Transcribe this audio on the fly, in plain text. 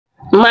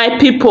My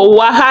people,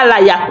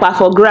 wahala yakpa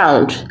for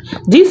ground.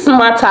 This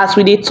matters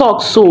we dey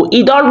talk so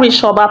e don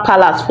reach Oba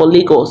Palace for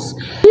Lagos.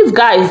 These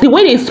guys, the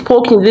way they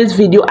spoke in this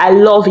video, I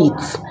love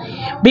it,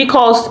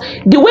 because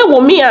the way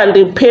WUNMI and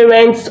the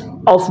parents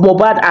of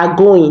Mohbad are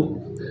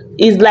going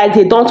is like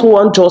they don't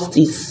want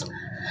justice,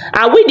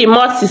 and we the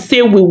masses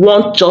say we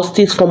want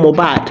justice for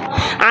Mohbad,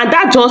 and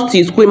that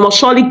justice we must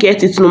surely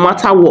get it no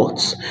matter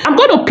what. I'm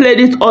going to play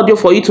this audio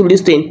for you to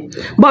listen,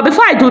 but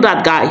before I do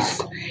that,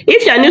 guys,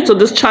 if you are new to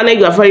this channel,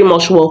 you are very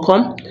much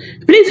welcome.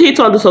 Please hit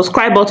on the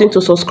subscribe button to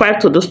subscribe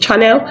to this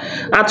channel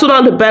and turn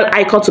on the bell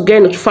icon to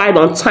get notified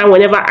on time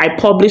whenever I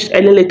publish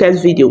any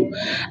latest video.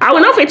 I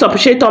will not fail to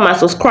appreciate all my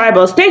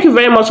subscribers. Thank you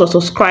very much for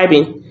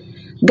subscribing.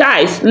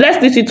 Guys,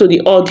 let's listen to the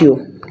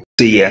audio.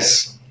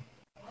 Yes.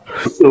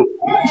 So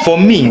for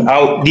me,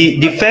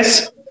 the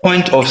first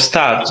point of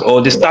start,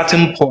 or the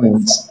starting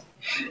point,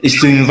 is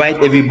to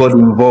invite everybody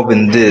involved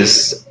in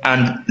this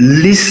and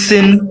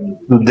listen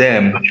to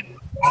them.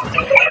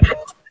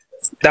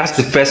 That's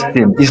the first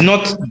thing. It's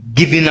not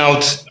giving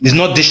out, it's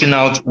not dishing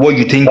out what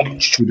you think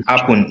should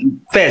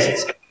happen.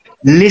 First,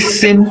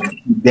 listen to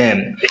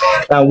them.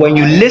 And when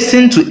you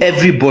listen to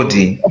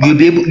everybody,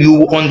 you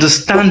will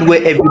understand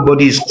where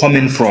everybody is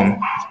coming from.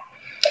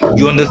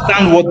 You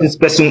understand what this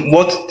person,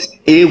 what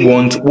A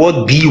wants,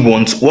 what B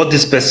wants, what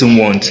this person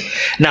wants.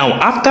 Now,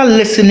 after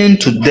listening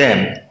to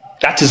them,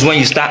 that is when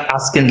you start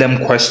asking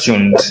them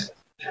questions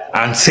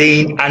and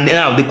saying, and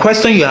now the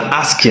question you are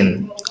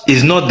asking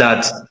is not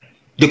that.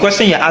 The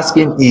question you're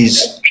asking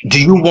is, do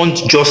you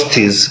want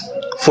justice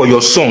for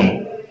your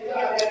son?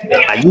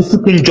 Are you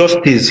seeking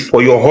justice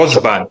for your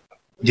husband?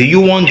 Do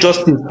you want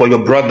justice for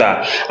your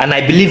brother? And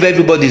I believe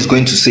everybody is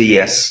going to say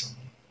yes.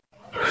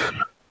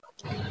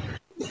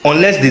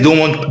 Unless they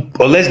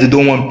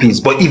don't want peace.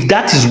 But if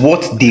that is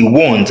what they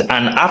want,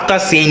 and after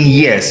saying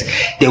yes,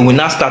 they will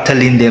now start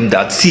telling them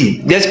that,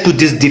 see, let's put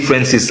these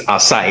differences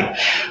aside.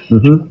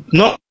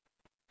 Not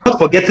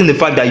forgetting the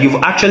fact that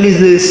you've actually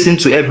listened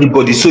to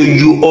everybody, so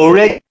you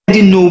already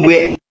know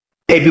where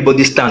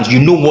everybody stands. You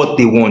know what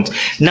they want.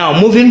 Now,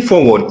 moving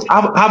forward,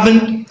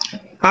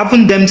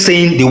 having them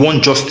saying they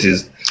want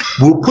justice,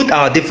 we'll put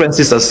our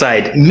differences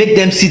aside, make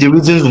them see the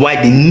reasons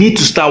why they need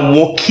to start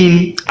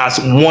working as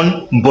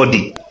one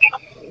body.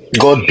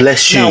 God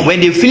bless you. Now,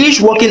 when they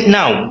finish working,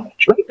 now,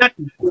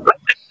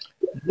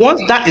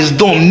 once that is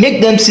done,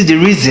 make them see the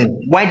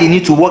reason why they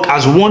need to work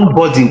as one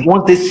body.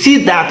 Once they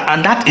see that,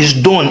 and that is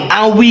done,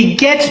 and we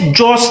get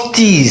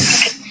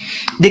justice,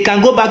 they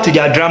can go back to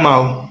their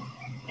drama.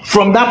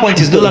 From that point,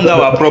 it's no longer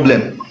our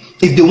problem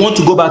if they want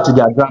to go back to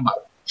their drama.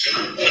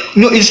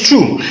 No, it's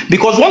true.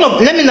 Because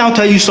let me now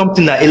tell you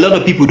something that a lot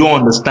of people don't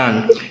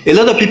understand. A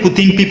lot of people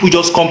think people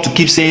just come to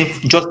keep saying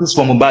justice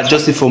for Mohbad,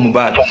 justice for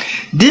Mohbad.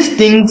 These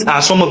things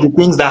are some of the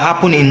things that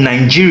happen in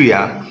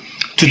Nigeria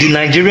to the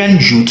Nigerian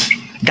youth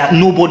that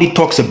nobody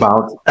talks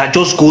about, that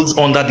just goes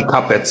under the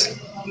carpet.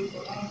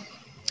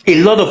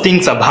 A lot of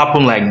things have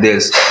happened like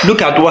this.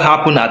 Look at what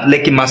happened at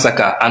Lekki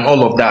Massacre and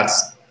all of that.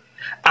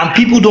 And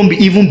people don't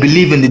even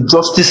believe in the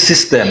justice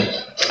system.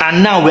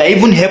 And now we're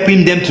even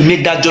helping them to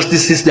make that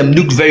justice system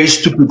look very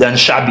stupid and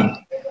shabby.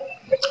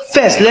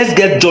 First, let's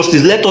get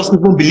justice. Let us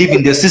even believe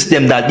in the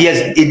system, that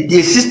yes,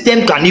 a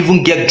system can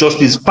even get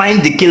justice.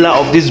 Find the killer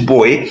of this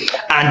boy,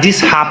 and this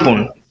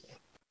happened.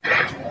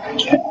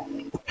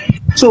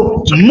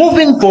 So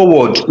moving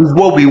forward is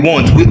what we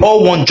want. We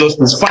all want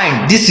justice.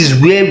 Fine, this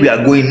is where we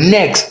are going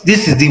next.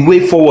 This is the way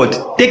forward.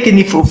 Taking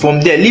it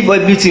from there. Leave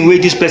everything where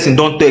this person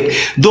don't take.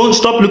 Don't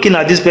stop looking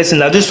at this person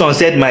like this one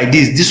said my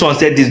this one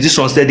said this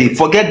one said it.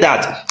 Forget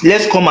that.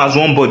 Let's come as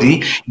one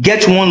body.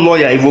 Get one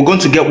lawyer. If we're going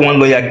to get one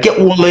lawyer, get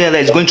one lawyer that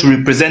is going to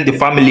represent the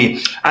family.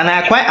 And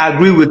I quite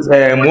agree with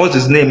what's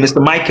his name,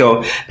 Mr.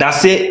 Michael, that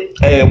say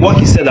what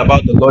he said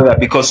about the lawyer,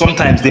 because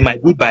sometimes they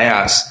might be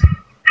biased.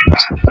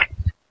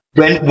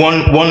 When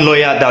one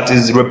lawyer that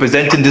is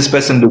representing this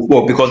person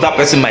before, because that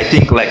person might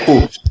think like,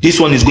 oh,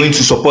 this one is going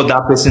to support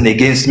that person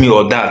against me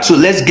or that. So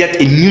let's get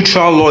a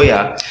neutral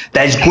lawyer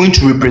that is going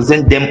to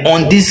represent them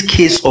on this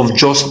case of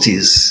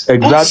justice.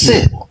 Exactly. That's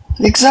it.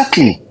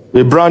 Exactly.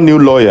 A brand new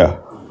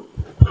lawyer.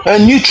 A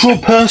neutral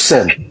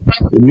person.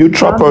 A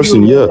neutral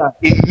person, yeah.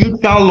 A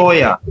neutral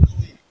lawyer.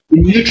 A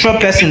neutral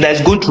person that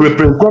is going to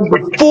represent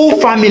the full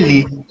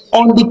family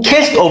on the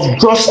case of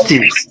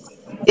justice.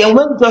 And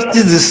when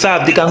justice is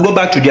served, they can go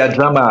back to their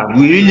drama.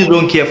 We really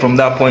don't care from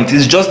that point.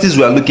 It's justice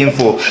we are looking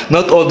for,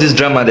 not all this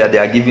drama that they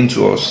are giving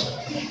to us.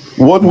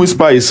 What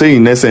Whisper is saying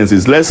in essence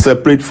is, let's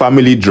separate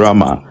family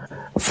drama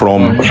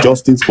from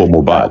justice for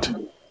Mohbad.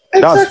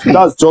 Exactly.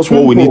 That's just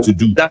what we need to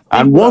do.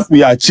 And once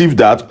we achieve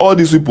that, all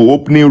these people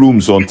opening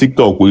rooms on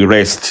TikTok will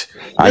rest.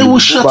 And they will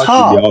shut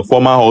up. To their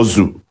former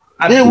hustle.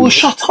 They will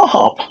shut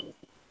up.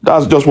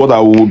 That's just what I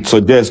would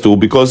suggest, too,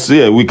 because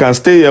yeah, we can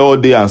stay here all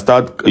day and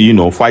start,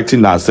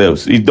 fighting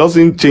ourselves. It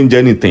doesn't change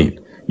anything,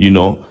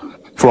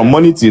 From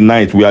morning till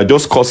night, we are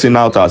just cussing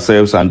out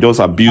ourselves and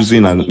just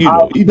abusing, and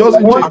it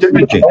doesn't change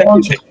anything. I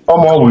want to come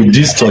up with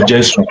this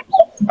suggestion.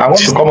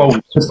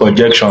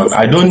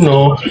 I don't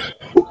know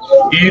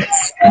if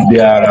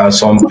there are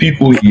some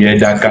people here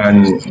that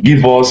can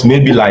give us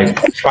maybe like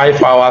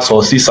 5 hours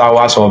or 6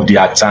 hours of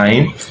their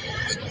time,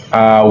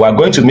 we're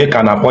going to make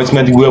an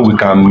appointment where we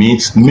can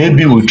meet.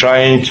 Maybe we're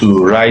trying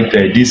to write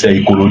this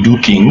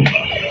Ikorodu king.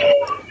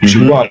 We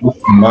should go and look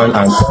the man,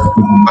 and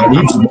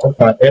if the man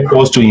can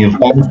help us to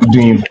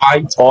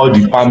invite all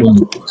the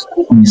family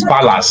to his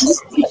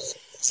palace.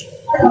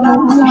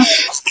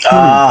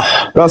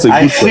 That's a good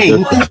I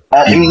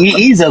think it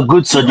is a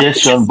good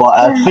suggestion, but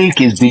I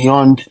think it's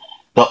beyond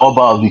the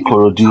Oba of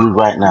Ikorodu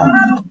right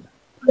now.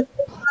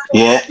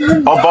 Yeah,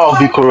 Oba of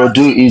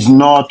Ikorodu is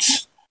not,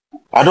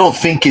 I don't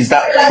think is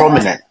that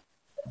prominent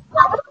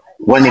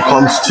when it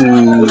comes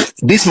to,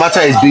 this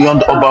matter is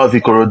beyond Oba of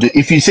Ikorodu.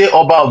 If you say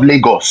Oba of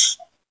Lagos,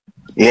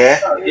 yeah,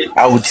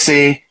 I would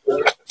say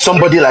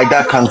somebody like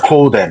that can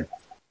call them.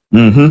 Do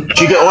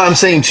you get what I'm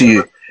saying to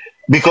you?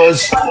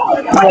 Because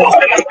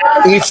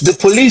if the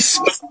police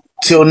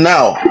till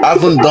now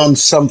haven't done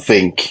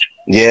something,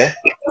 yeah,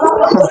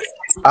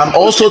 I'm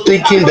also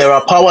thinking there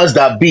are powers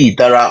that be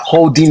that are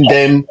holding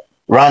them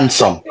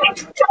ransom.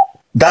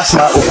 That's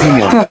my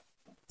opinion.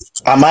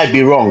 I might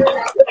be wrong.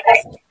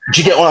 Do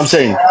you get what I'm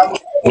saying?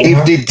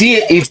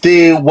 If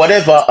the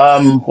whatever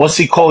what's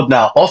it called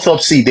now,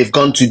 autopsy they've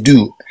gone to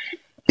do,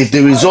 if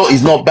the result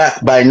is not back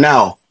by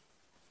now,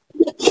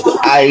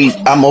 I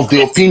am of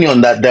the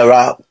opinion that there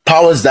are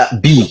powers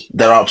that be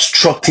that are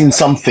obstructing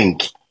something.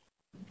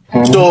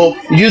 So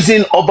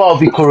using Oba of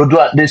Ikorodu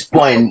at this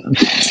point,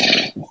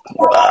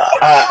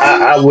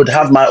 I would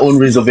have my own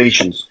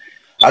reservations.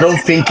 I don't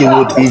think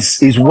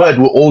his word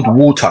will hold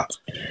water.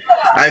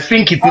 I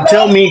think if you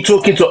tell me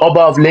talking to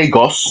Oba of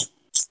Lagos,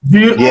 Do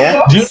you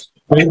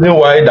reason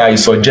why that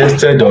is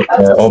suggested of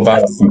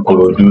Oba of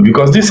Ikorodu?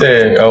 Because this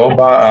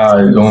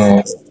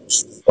Oba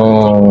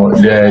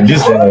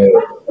this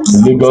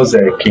Lagos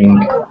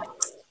king,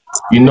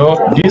 you know,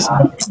 this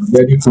is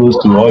very close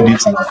to all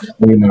this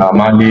in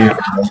Mali.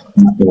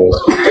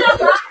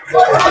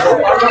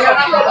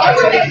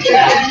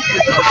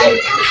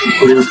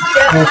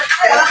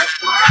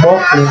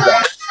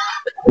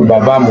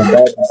 Baba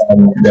Mugabe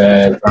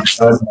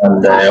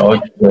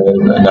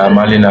and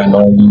Malin and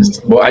all this.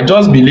 But I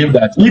just believe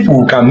that if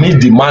we can meet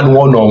the man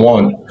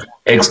one-on-one,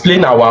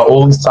 explain our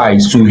own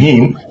sides to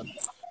him.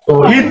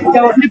 So if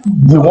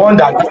the one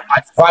that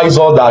advises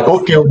us that,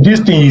 okay, this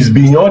thing is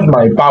beyond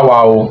my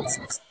power,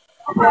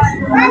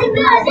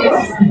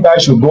 you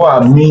guys should go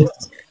and meet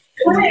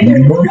the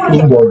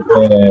king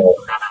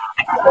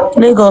of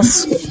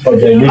Lagos.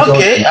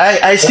 Okay,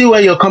 I see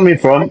where you're coming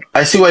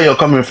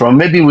from.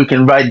 Maybe we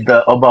can write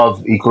the Oba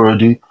of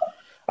Ikorodu.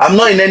 I'm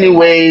not in any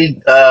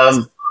way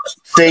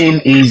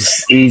saying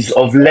is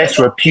of less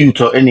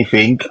repute or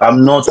anything.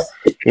 I'm not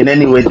in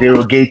any way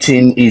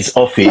derogating his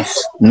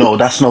office. No,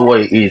 that's not what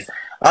it is.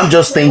 I'm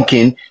just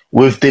thinking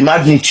with the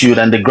magnitude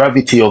and the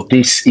gravity of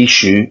this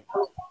issue,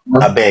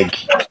 I beg.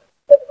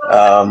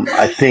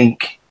 I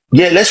think,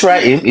 yeah, let's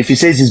write him. If he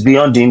says it's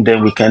beyond him,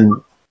 then we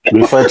can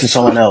refer to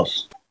someone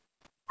else.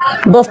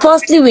 But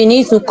firstly, we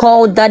need to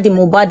call Daddy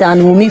Mohbad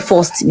and WUNMI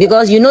first,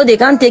 because you know they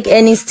can't take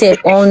any step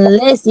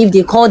unless if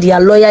they call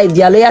their lawyer. If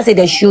their lawyer say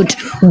they should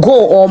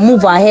go or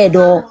move ahead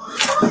or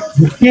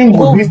the king go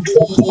will need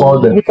to call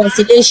them.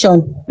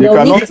 reconciliation. They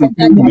cannot refuse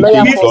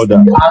the king's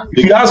order.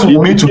 He has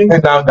WUNMI to say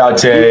down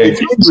that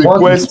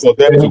request for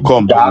them to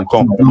come, they will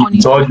come.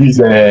 It's all this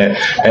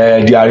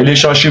their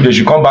relationship, they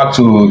should come back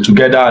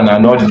together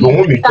and all this.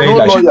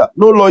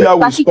 No lawyer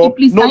will stop.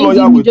 No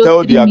lawyer will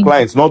tell their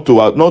clients not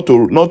to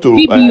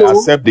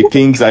accept the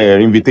king's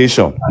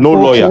invitation. No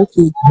lawyer.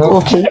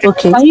 Okay.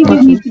 Can you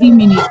give me 3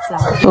 minutes, sir?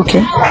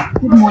 Okay.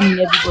 Good morning,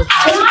 everybody.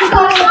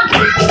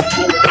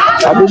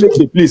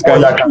 Please,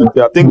 can you?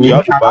 I think we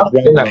have to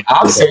background. I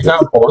have Sienna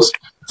boss.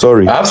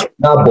 Sorry. I have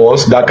Sienna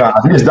boss that can,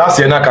 at least that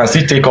Sienna can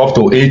still take up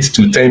to 8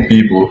 to 10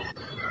 people.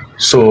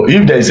 So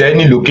if there's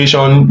any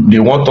location they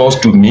want us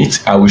to meet,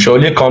 I will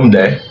surely come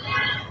there.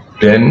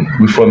 Then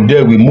from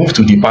there we move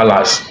to the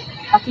palace.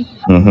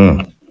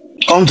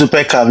 Come to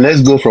Peckham.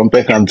 Let's go from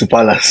Peckham to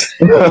Palace.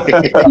 Come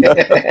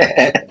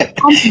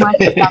to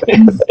Manchester,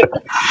 please.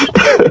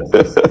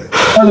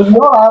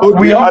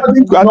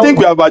 I think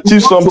we have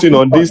achieved something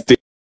on this thing.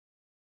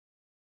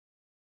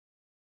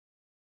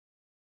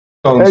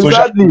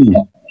 Exactly.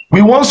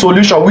 We want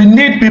solution. We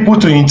need people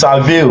to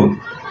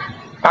intervene.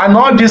 And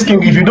all this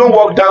thing, if you don't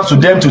walk down to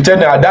them to tell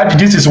them that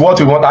this is what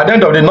we want, at the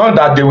end of the day, not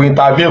that they will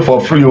intervene for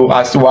free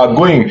as we are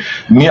going.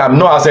 Me, I'm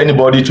not asking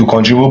anybody to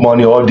contribute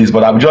money, all this,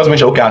 but I'm just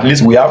making sure, okay, at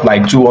least we have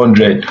like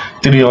 200,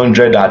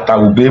 300 that I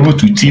will be able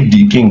to tip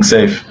the king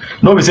safe.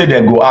 Nobody say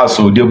they go ask,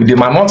 so they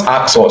might not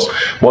ask us.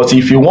 But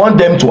if you want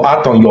them to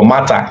act on your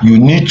matter, you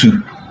need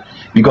to.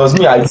 Because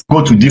me, I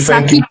go to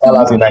different king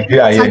palaces in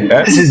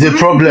Nigeria. This is the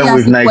problem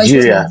with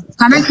Nigeria.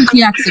 Can I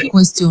quickly ask a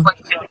question?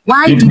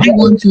 Why do you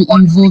want to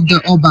involve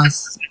the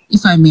Obas,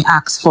 if I may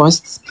ask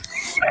first?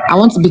 I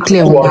want to be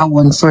clear on that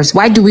one first.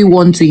 Why do we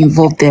want to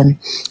involve them?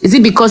 Is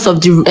it because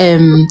of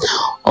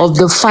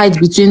the fight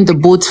between the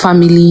both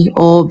family,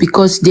 or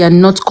because they are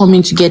not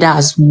coming together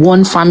as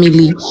one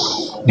family?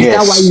 Is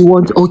that why you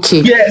want?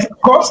 Okay. Yes,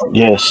 of course.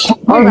 Yes.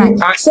 All right.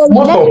 So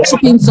Most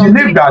of them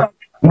believe that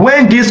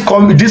when this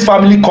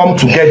family come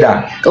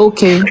together,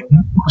 okay,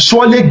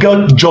 surely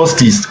get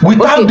justice.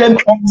 Without them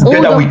coming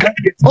together, we can't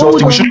get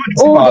justice. We should not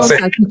deceive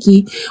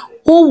ourselves.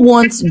 Who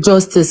wants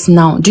justice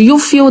now? Do you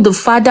feel the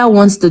father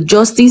wants the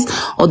justice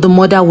or the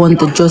mother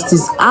wants the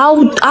justice?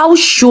 How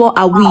sure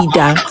are we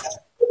that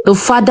the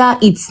father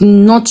is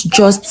not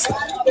just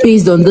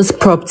based on this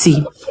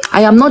property?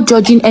 I am not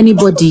judging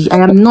anybody. I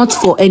am not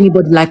for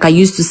anybody. Like I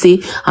used to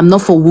say, I'm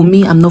not for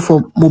WUNMI. I'm not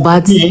for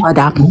Mohbad's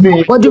father.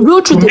 But the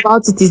real truth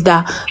about it is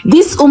that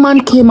this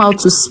woman came out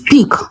to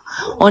speak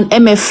on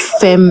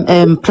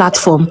MFM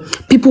platform.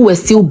 People were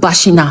still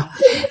bashing her.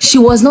 She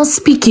was not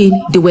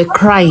speaking. They were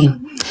crying.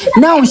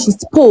 Now she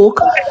spoke.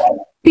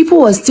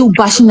 People were still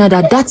bashing her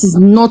that is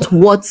not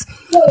what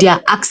they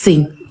are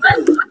asking.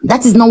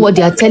 That is not what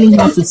they are telling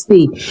her to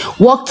say.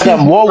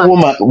 Madam,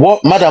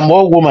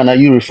 what woman are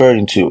you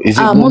referring to? Is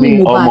it Mommy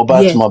WUNMI or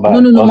Mohbad? Yes. Mohbad?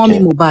 No, Okay. Mommy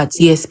Mohbad.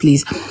 Yes,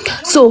 please.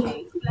 So,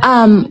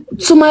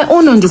 to my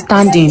own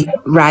understanding,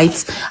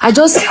 right? I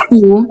just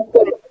feel,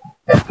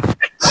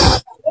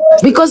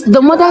 because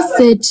the mother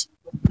said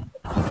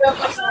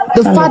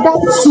the father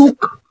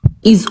took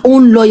his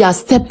own lawyer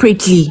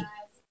separately.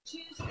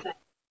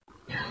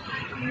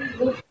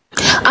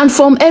 And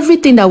from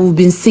everything that we've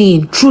been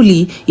saying,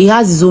 truly, he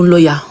has his own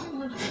lawyer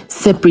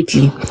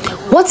separately.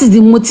 What is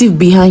the motive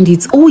behind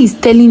it? Who is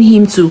telling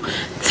him to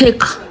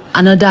take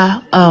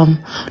another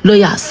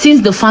lawyer,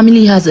 since the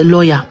family has a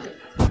lawyer,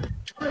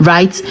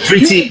 right?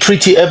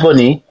 Pretty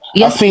Ebony.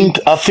 Yes.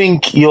 I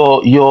think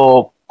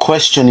your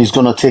question is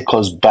going to take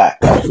us back.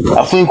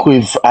 I think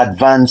we've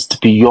advanced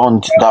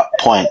beyond that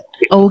point.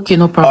 Okay,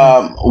 no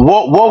problem.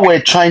 What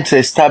we're trying to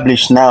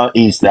establish now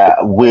is that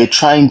we're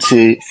trying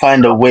to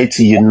find a way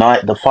to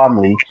unite the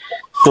family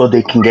so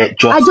they can get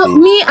justice.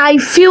 I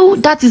feel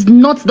that is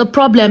not the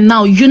problem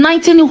now.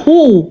 Uniting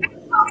who?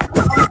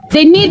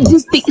 They need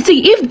this thing.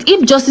 See,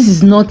 if justice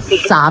is not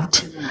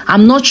served,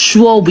 I'm not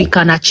sure we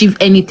can achieve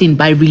anything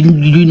by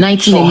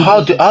reuniting. So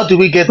how do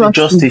we get the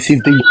justice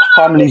if the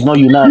family is not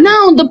united?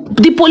 Now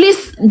the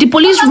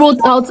police wrote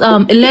out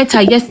a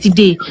letter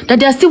yesterday that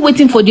they are still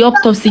waiting for the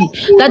autopsy,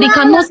 that they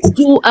cannot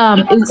do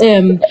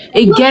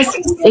a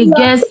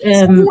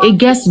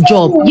guest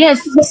job.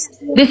 Yes,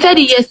 they said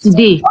it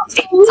yesterday.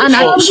 And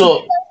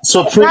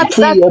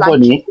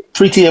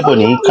Pretty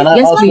Ebony, can I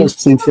ask you a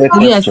sincere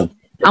question? Yes,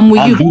 I'm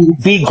with you.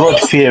 Be God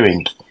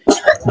fearing.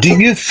 Do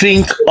you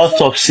think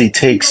autopsy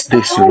takes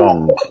this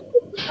long?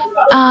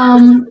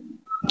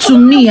 To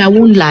me, I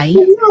won't lie,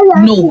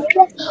 no.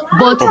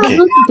 But the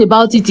truth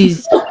about it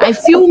is, I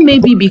feel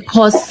maybe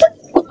because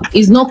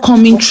it's not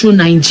coming through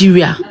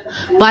Nigeria.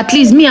 But at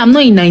least me, I'm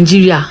not in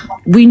Nigeria.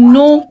 We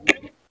know,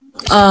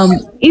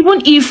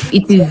 even if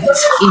it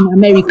is in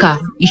America,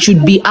 it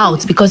should be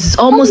out because it's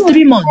almost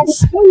 3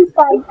 months.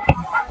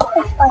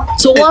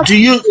 So what do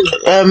you,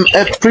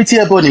 Pretty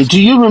Ebony,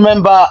 do you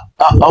remember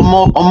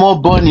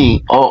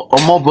Omoboni or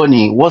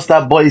Omoboni? What's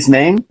that boy's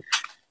name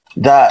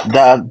that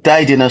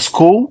died in a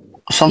school?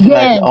 Something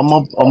like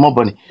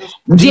Omoboni.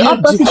 The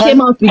autopsy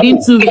came out within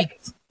 2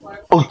 weeks.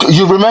 Oh,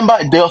 you remember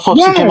the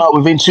autopsy came out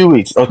within 2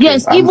 weeks? Okay.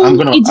 Yes, do you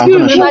remember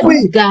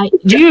this guy?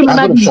 Do you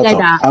remember this guy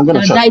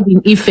that died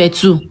in Ife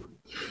too?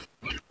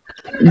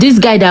 This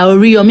guy that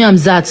Oriyomi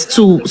Amzat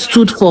too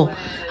stood for.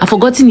 I've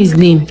forgotten his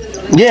name.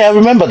 Yeah, I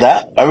remember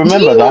that. Do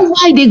you know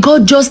why they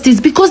got justice?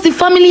 Because the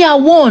family are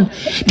one.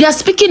 They are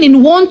speaking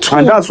in one tone.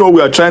 And that's what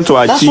we are trying to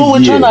achieve. That's what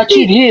we're trying to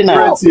achieve here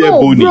now.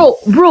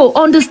 Bro,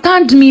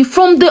 understand me.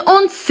 From the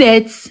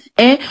onset,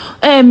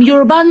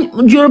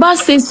 Yoruba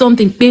says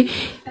something.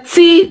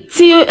 See,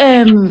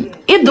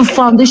 if the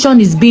foundation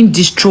is being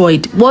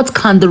destroyed, what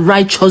can the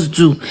righteous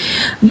do?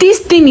 This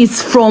thing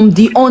is from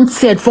the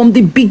onset, from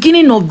the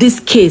beginning of this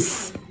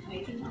case.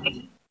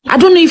 I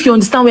don't know if you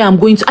understand where I'm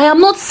going to. I am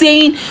not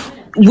saying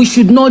we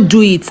should not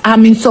do it.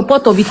 I'm in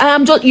support of it. I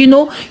am just,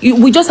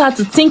 we just have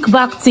to think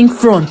back, think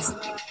front.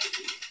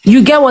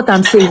 You get what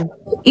I'm saying?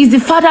 Is the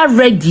father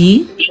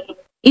ready?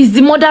 Is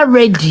the mother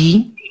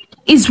ready?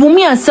 Is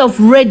WUNMI herself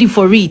ready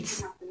for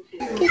it?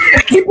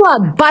 People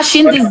are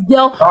bashing this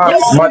girl.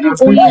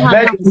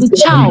 The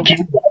child.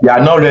 They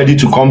are not ready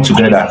to come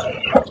together.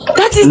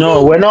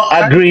 No, we're not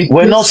agreeing.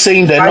 We're not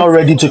saying they're not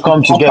ready to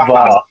come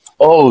together.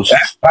 Oh,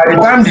 by the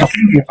time the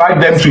king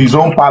invite them to his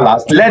own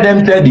palace, let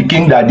them tell the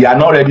king that they are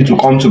not ready to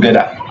come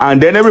together.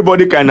 And then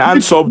everybody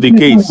can solve the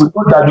case.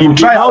 You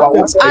try out.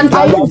 And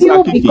I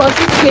feel because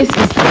this case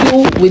is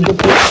still with the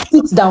police.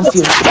 Sit down,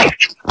 Phil.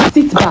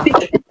 Sit back.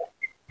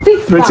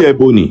 Pretty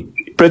Ebony.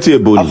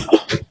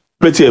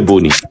 Pretty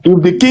Ebony,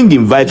 if the king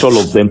invites all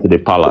of them to the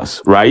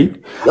palace, right?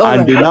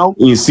 And they now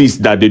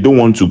insist that they don't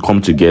want to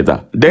come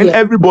together, then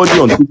everybody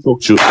on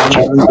TikTok should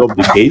hand up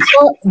the case.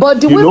 But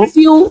do we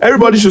feel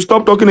everybody should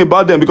stop talking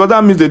about them, because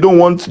that means they don't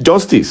want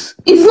justice?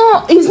 It's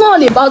not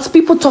all about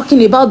people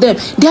talking about them.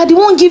 They are the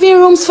one giving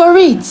rooms for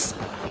it.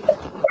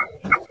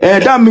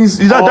 That means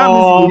you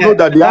know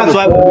that they have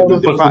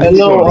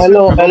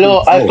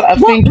hello.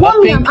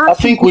 I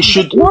think we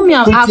should. What me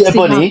I'm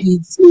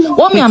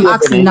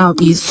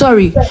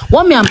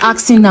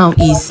asking now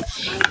is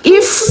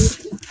if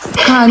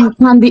can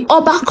the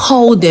Oba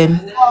call them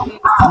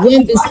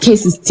when this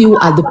case is still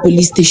at the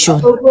police station?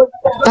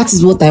 That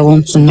is what I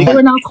want to know.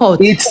 Corona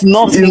court. It's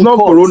not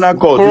Corona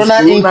court.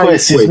 Corona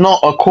inquest is not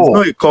a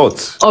court. It's not a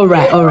court. All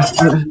right.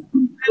 Okay.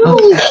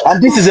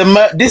 And this is a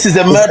murder.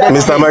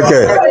 Mr.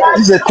 Michael.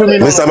 This is a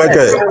criminal. Mr.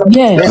 Michael.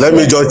 Yes.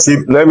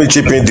 Let me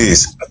chip in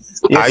this.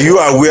 Yes. Are you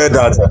aware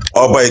that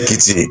Oba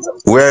Ekiti,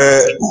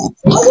 where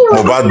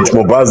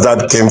Mohbad's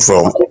dad came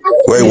from,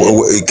 where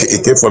he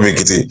came from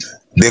Ekiti,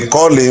 they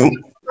call him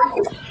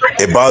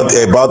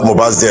about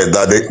Mohbad's death,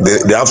 that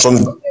they have some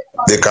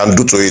they can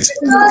do to it.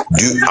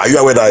 Are you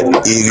aware that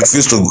he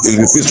refused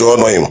to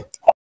honor him?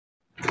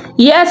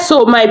 Yes,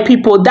 so my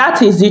people,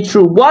 that is the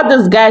truth. What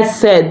this guy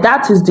said,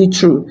 that is the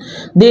truth.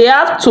 They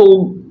have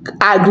to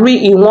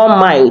agree in one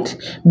mind,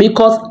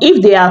 because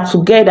if they are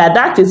together,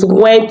 that is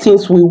when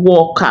things will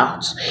work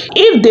out.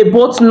 If they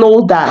both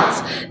know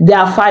that they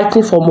are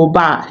fighting for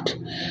Mohbad,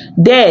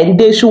 then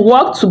they should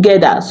work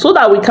together so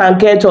that we can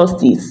get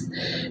justice.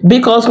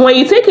 Because when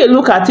you take a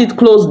look at it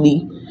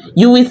closely,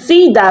 you will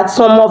see that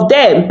some of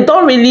them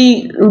don't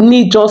really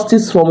need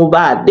justice for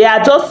Mohbad. They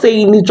are just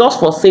saying it just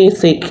for saying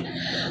sake.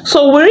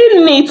 So we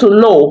really need to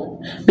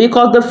know,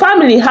 because the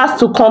family has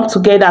to come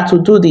together to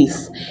do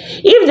this.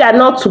 If they are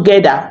not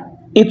together,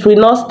 it will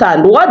not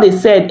stand. What they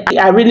said,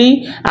 I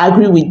really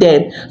agree with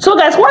them. So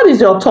guys, what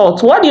is your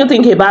thoughts? What do you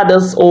think about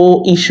this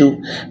whole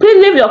issue?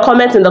 Please leave your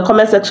comment in the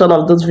comment section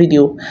of this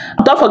video.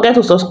 Don't forget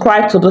to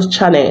subscribe to this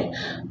channel.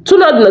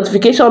 Turn on the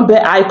notification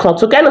bell icon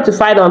to get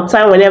notified on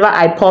time whenever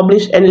I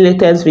publish any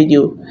latest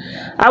video.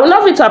 I would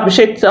love you to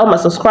appreciate all my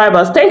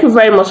subscribers. Thank you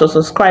very much for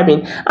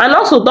subscribing. And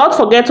also don't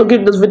forget to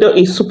give this video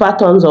a super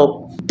thumbs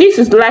up. This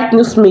is Light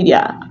News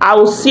Media. I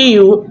will see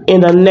you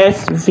in the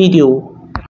next video.